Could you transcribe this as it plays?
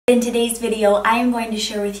In today's video, I am going to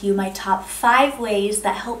share with you my top 5 ways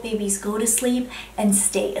that help babies go to sleep and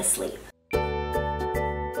stay asleep.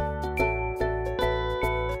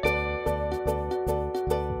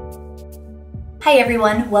 Hi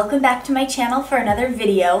everyone, welcome back to my channel for another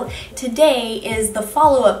video. Today is the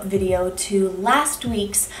follow-up video to last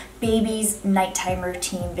week's baby's nighttime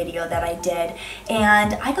routine video that I did,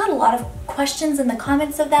 and I got a lot of questions in the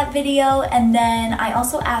comments of that video, and then I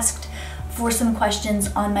also asked for some questions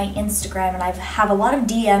on my Instagram, and I have a lot of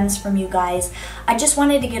DMs from you guys. I just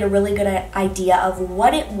wanted to get a really good idea of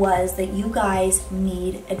what it was that you guys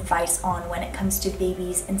need advice on when it comes to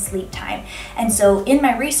babies and sleep time. And so in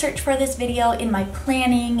my research for this video, in my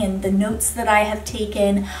planning and the notes that I have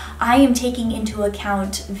taken, I am taking into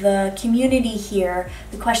account the community here,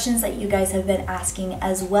 the questions that you guys have been asking,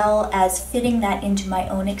 as well as fitting that into my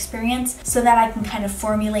own experience so that I can kind of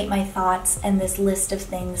formulate my thoughts and this list of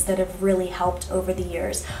things that have really helped over the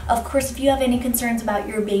years. Of course, if you have any concerns about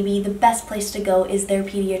your baby, the best place to go is their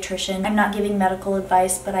pediatrician. I'm not giving medical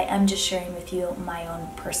advice, but I am just sharing with you my own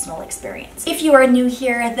personal experience. If you are new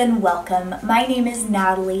here, then welcome. My name is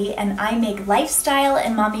Natalie, and I make lifestyle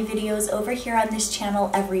and mommy videos over here on this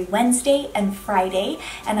channel every Wednesday and Friday,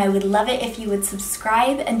 and I would love it if you would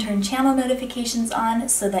subscribe and turn channel notifications on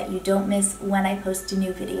so that you don't miss when I post a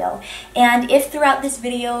new video. And if throughout this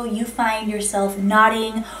video you find yourself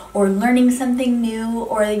nodding or learning something new,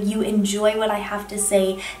 or you enjoy what I have to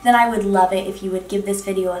say, then I would love it if you would give this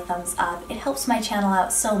video a thumbs up. It helps my channel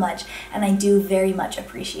out so much, and I do very much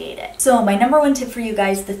appreciate it. So my number one tip for you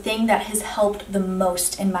guys, the thing that has helped the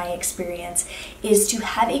most in my experience, is to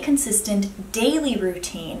have a consistent daily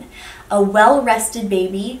routine. A well-rested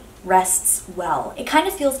baby rests well. It kind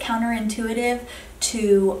of feels counterintuitive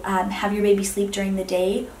to have your baby sleep during the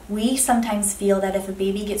day. We sometimes feel that if a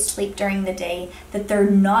baby gets sleep during the day, that they're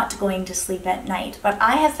not going to sleep at night. But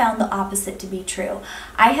I have found the opposite to be true.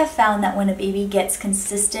 I have found that when a baby gets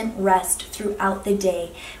consistent rest throughout the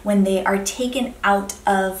day, when they are taken out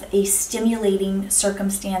of a stimulating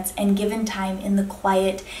circumstance and given time in the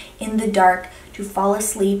quiet, in the dark, to fall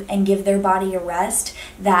asleep and give their body a rest,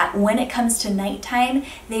 that when it comes to nighttime,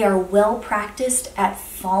 they are well practiced at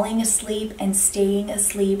falling asleep and staying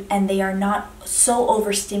asleep, and they are not so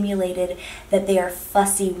overstimulated that they are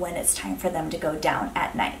fussy when it's time for them to go down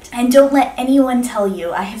at night. And don't let anyone tell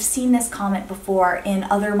you, I have seen this comment before in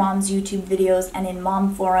other moms' YouTube videos and in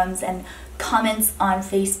mom forums and comments on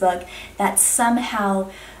Facebook, that somehow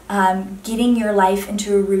getting your life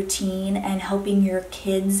into a routine and helping your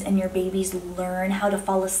kids and your babies learn how to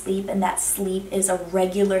fall asleep, and that sleep is a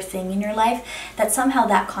regular thing in your life, that somehow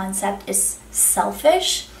that concept is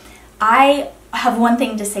selfish. I have one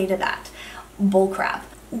thing to say to that. Bullcrap.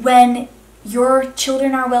 When your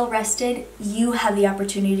children are well rested, you have the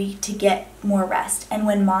opportunity to get more rest. And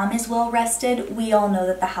when mom is well rested, we all know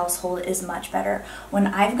that the household is much better. When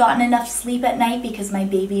I've gotten enough sleep at night because my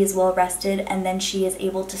baby is well rested and then she is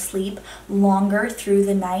able to sleep longer through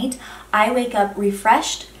the night, I wake up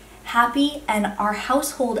refreshed, happy, and our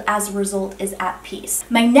household as a result is at peace.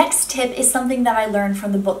 My next tip is something that I learned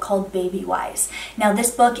from the book called Baby Wise. Now,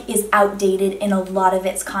 this book is outdated in a lot of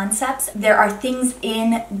its concepts. There are things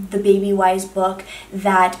in the Baby Wise book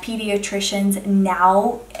that pediatricians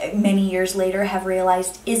now, many years later, have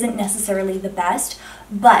realized isn't necessarily the best.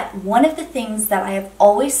 But one of the things that I have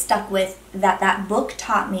always stuck with that book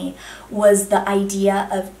taught me was the idea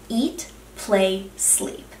of eat, play,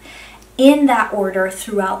 sleep, in that order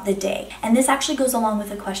throughout the day. And this actually goes along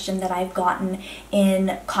with a question that I've gotten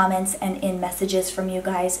in comments and in messages from you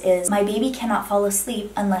guys is, my baby cannot fall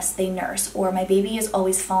asleep unless they nurse, or my baby is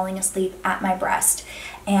always falling asleep at my breast,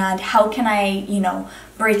 and how can I,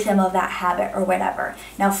 break them of that habit or whatever.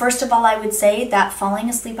 Now, first of all, I would say that falling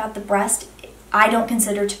asleep at the breast, I don't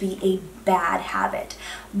consider to be a bad habit,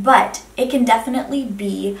 but it can definitely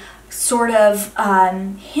be sort of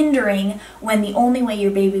hindering when the only way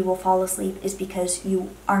your baby will fall asleep is because you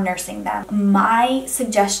are nursing them. My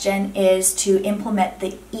suggestion is to implement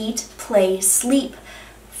the eat, play, sleep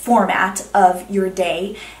format of your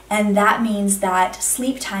day, and that means that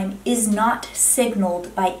sleep time is not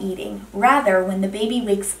signaled by eating. Rather, when the baby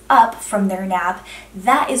wakes up from their nap,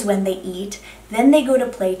 that is when they eat. Then they go to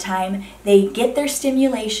playtime, they get their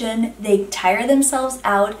stimulation, they tire themselves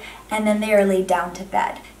out, and then they are laid down to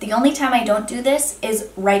bed. The only time I don't do this is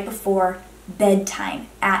right before bedtime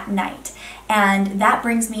at night. And that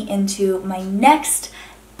brings me into my next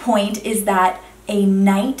point, is that a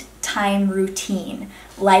nighttime routine,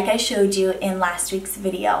 like I showed you in last week's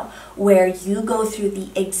video, where you go through the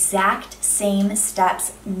exact same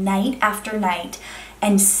steps night after night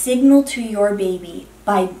and signal to your baby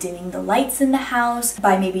by dimming the lights in the house,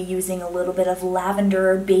 by maybe using a little bit of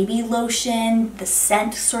lavender baby lotion. The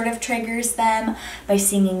scent sort of triggers them, by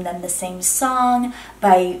singing them the same song,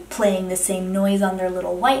 by playing the same noise on their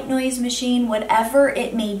little white noise machine, whatever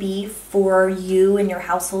it may be for you and your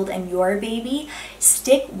household and your baby.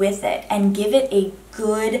 Stick with it and give it a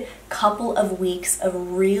good couple of weeks of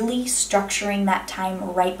really structuring that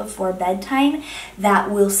time right before bedtime that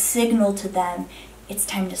will signal to them it's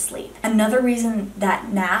time to sleep. Another reason that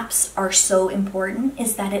naps are so important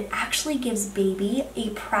is that it actually gives baby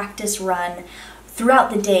a practice run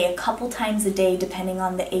throughout the day, a couple times a day, depending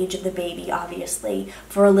on the age of the baby, obviously.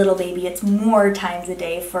 For a little baby, it's more times a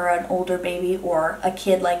day. For an older baby or a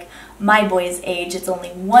kid like my boy's age, it's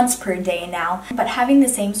only once per day now. But having the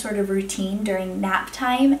same sort of routine during nap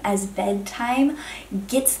time as bedtime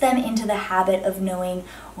gets them into the habit of knowing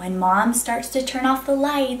when mom starts to turn off the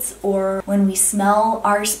lights or when we smell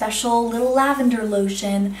our special little lavender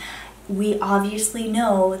lotion. We obviously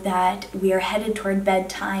know that we are headed toward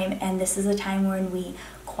bedtime, and this is a time when we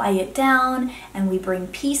quiet down and we bring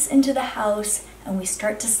peace into the house and we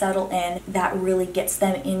start to settle in. That really gets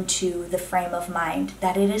them into the frame of mind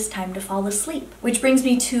that it is time to fall asleep. Which brings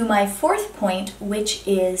me to my fourth point, which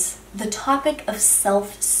is the topic of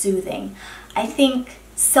self-soothing. I think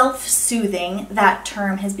self-soothing, that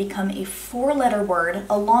term has become a four-letter word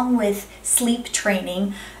along with sleep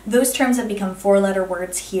training. Those terms have become four-letter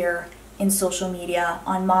words here in social media,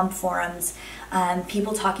 on mom forums,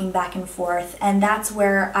 people talking back and forth, and that's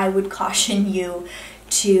where I would caution you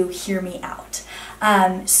to hear me out.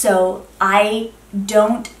 So I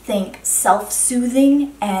don't think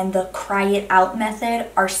self-soothing and the cry it out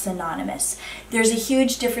method are synonymous. There's a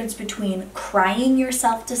huge difference between crying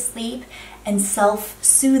yourself to sleep and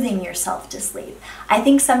self-soothing yourself to sleep. I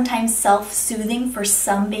think sometimes self-soothing for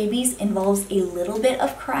some babies involves a little bit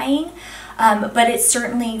of crying, but it's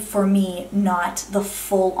certainly, for me, not the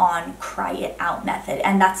full-on cry it out method.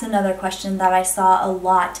 And that's another question that I saw a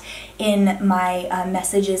lot in my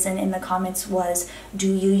messages and in the comments was,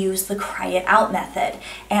 do you use the cry it out method?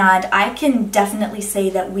 And I can definitely say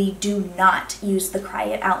that we do not use the cry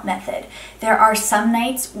it out method. There are some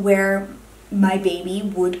nights where my baby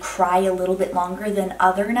would cry a little bit longer than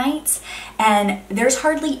other nights, and there's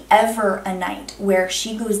hardly ever a night where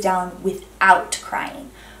she goes down without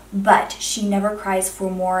crying, but she never cries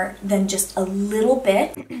for more than just a little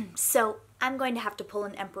bit. So I'm going to have to pull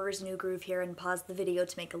an Emperor's New Groove here and pause the video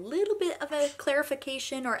to make a little bit of a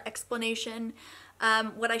clarification or explanation.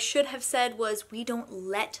 What I should have said was we don't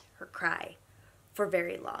let her cry for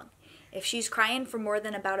very long. If she's crying for more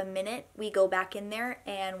than about a minute, we go back in there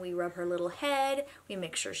and we rub her little head, we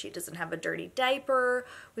make sure she doesn't have a dirty diaper,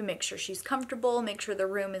 we make sure she's comfortable, make sure the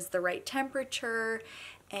room is the right temperature,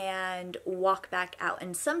 and walk back out.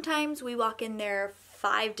 And sometimes we walk in there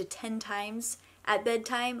 5 to 10 times at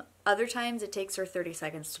bedtime, other times it takes her 30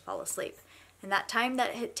 seconds to fall asleep. And that time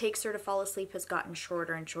that it takes her to fall asleep has gotten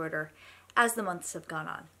shorter and shorter as the months have gone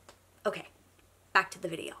on. Okay. Back to the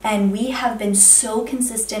video. And we have been so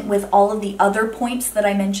consistent with all of the other points that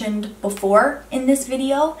I mentioned before in this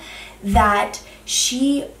video that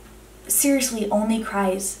she seriously only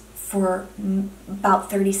cries for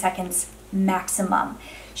about 30 seconds maximum.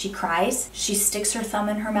 She cries, she sticks her thumb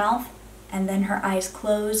in her mouth, and then her eyes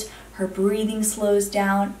close, her breathing slows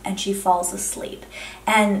down, and she falls asleep.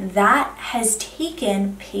 And that has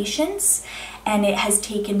taken patience and it has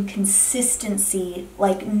taken consistency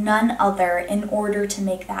like none other in order to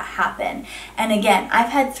make that happen. And again,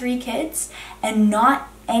 I've had 3 kids and not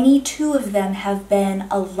any 2 of them have been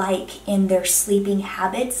alike in their sleeping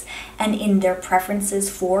habits and in their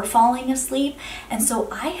preferences for falling asleep. And so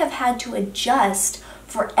I have had to adjust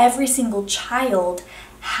for every single child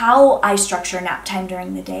how I structure nap time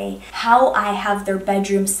during the day, how I have their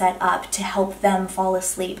bedroom set up to help them fall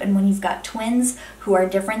asleep. And when you've got twins who are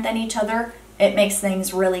different than each other, it makes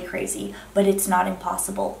things really crazy, but it's not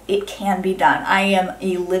impossible. It can be done. I am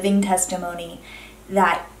a living testimony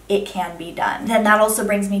that it can be done. Then that also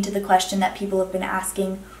brings me to the question that people have been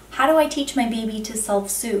asking, how do I teach my baby to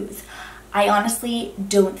self-soothe? I honestly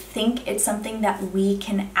don't think it's something that we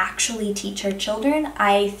can actually teach our children.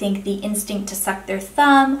 I think the instinct to suck their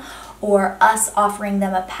thumb or us offering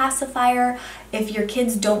them a pacifier, if your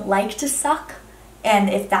kids don't like to suck, and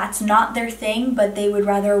if that's not their thing, but they would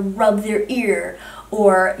rather rub their ear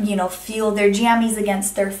or, you know, feel their jammies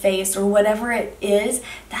against their face or whatever it is,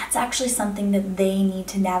 that's actually something that they need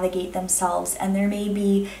to navigate themselves. And there may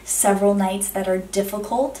be several nights that are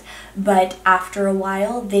difficult, but after a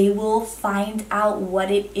while, they will find out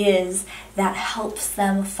what it is that helps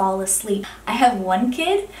them fall asleep. I have one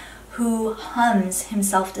kid who hums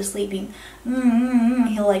himself to sleep.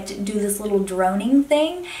 He'll like to do this little droning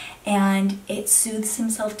thing, and it soothes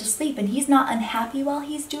himself to sleep, and he's not unhappy while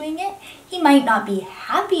he's doing it. He might not be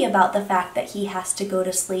happy about the fact that he has to go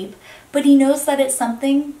to sleep, but he knows that it's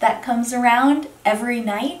something that comes around every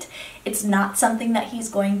night. It's not something that he's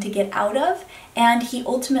going to get out of, and he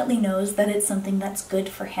ultimately knows that it's something that's good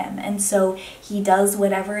for him. And so he does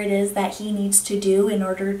whatever it is that he needs to do in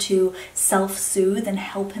order to self-soothe and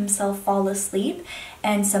help himself fall asleep.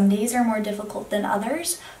 And some days are more difficult than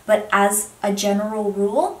others, but as a general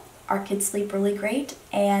rule, our kids sleep really great,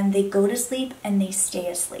 and they go to sleep and they stay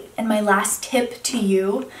asleep. And my last tip to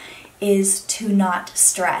you is to not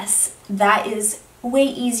stress. That is way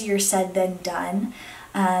easier said than done.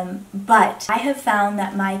 But I have found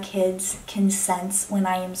that my kids can sense when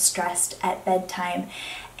I am stressed at bedtime,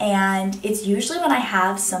 and it's usually when I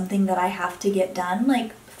have something that I have to get done,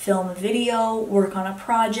 like film a video, work on a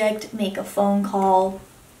project, make a phone call,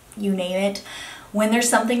 you name it. When there's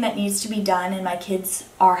something that needs to be done and my kids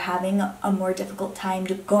are having a more difficult time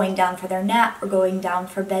going down for their nap or going down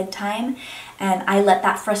for bedtime, and I let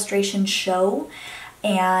that frustration show,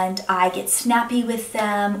 and I get snappy with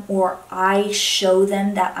them, or I show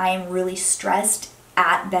them that I am really stressed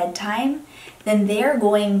at bedtime, then they're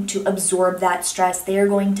going to absorb that stress, they're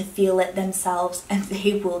going to feel it themselves, and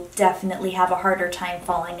they will definitely have a harder time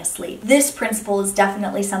falling asleep. This principle is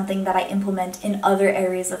definitely something that I implement in other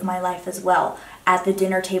areas of my life as well. At the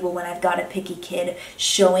dinner table when I've got a picky kid,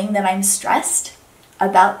 showing that I'm stressed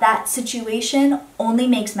about that situation only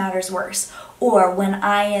makes matters worse. Or when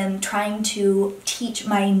I am trying to teach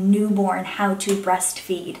my newborn how to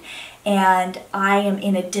breastfeed, and I am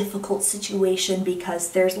in a difficult situation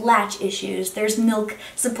because there's latch issues, there's milk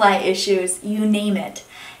supply issues, you name it.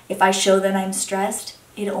 If I show that I'm stressed,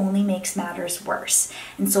 it only makes matters worse.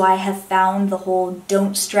 And so I have found the whole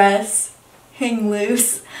don't stress, hang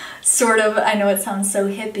loose, sort of, I know it sounds so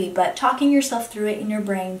hippie, but talking yourself through it in your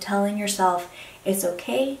brain, telling yourself it's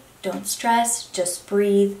okay, don't stress, just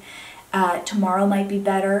breathe. Tomorrow might be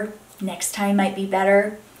better, next time might be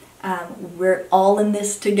better. We're all in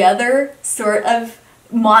this together sort of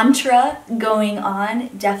mantra going on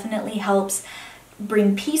definitely helps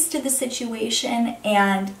bring peace to the situation,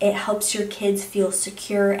 and it helps your kids feel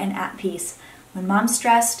secure and at peace. When mom's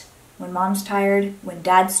stressed, when mom's tired, when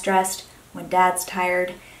dad's stressed, when dad's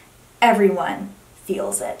tired, everyone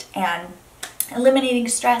feels it. And eliminating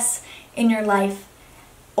stress in your life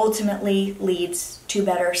ultimately leads to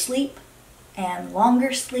better sleep and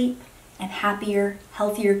longer sleep and happier,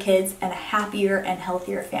 healthier kids and a happier and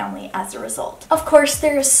healthier family as a result. Of course,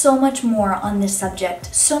 there is so much more on this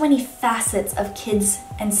subject, so many facets of kids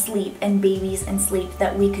and sleep and babies and sleep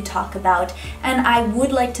that we could talk about, and I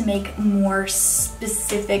would like to make more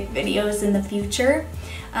specific videos in the future.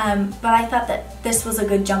 But I thought that this was a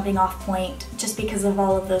good jumping off point just because of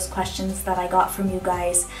all of those questions that I got from you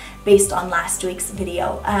guys based on last week's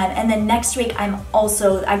video. And then next week I'm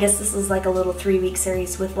also, I guess this is like a little 3-week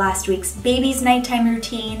series with last week's baby's nighttime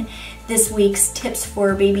routine, this week's tips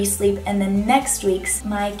for baby sleep, and then next week's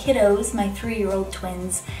my kiddos, my 3-year-old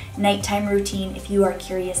twins, nighttime routine. If you are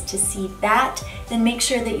curious to see that, then make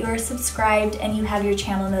sure that you are subscribed and you have your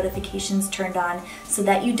channel notifications turned on so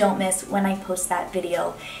that you don't miss when I post that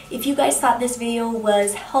video. If you guys thought this video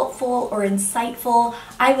was helpful or insightful,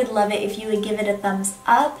 I would love it if you would give it a thumbs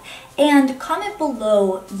up and comment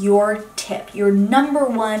below your tip, your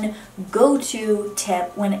 #1 go-to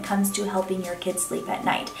tip when it comes to helping your kids sleep at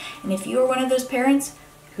night. And if you are one of those parents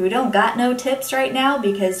who don't got no tips right now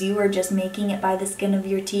because you are just making it by the skin of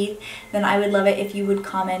your teeth, then I would love it if you would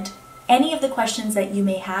comment any of the questions that you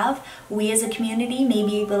may have. We as a community may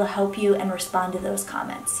be able to help you and respond to those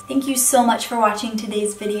comments. Thank you so much for watching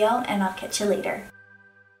today's video, and I'll catch you later.